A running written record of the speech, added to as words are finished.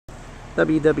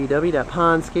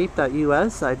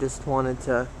www.pondscape.us. I just wanted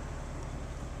to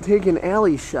take an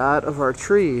alley shot of our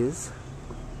trees.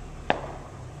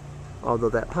 Although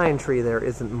that pine tree there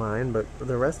isn't mine, but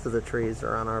the rest of the trees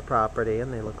are on our property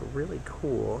and they look really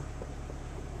cool.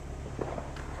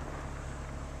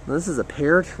 This is a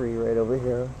pear tree right over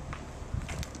here.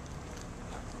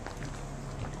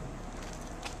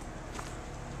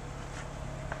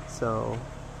 So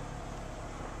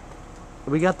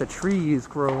we got the trees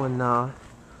growing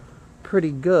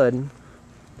pretty good.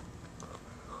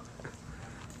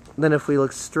 Then if we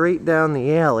look straight down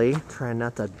the alley, try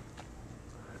not to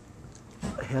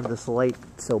have this light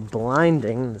so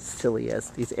blinding, as silly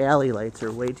as these alley lights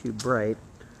are way too bright.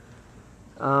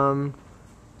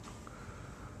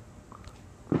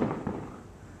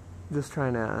 Just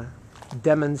trying to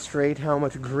demonstrate how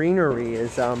much greenery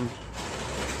is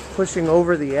pushing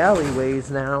over the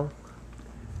alleyways now.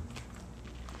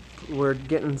 We're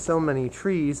getting so many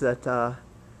trees that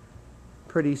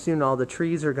pretty soon all the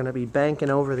trees are going to be banking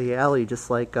over the alley just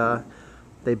like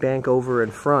they bank over in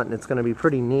front, and it's going to be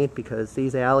pretty neat because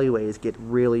these alleyways get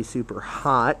really super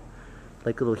hot,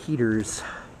 like little heaters.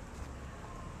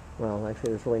 Well,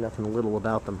 actually there's really nothing little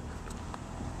about them.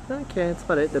 Okay, that's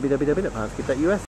about it. www.pondscape.us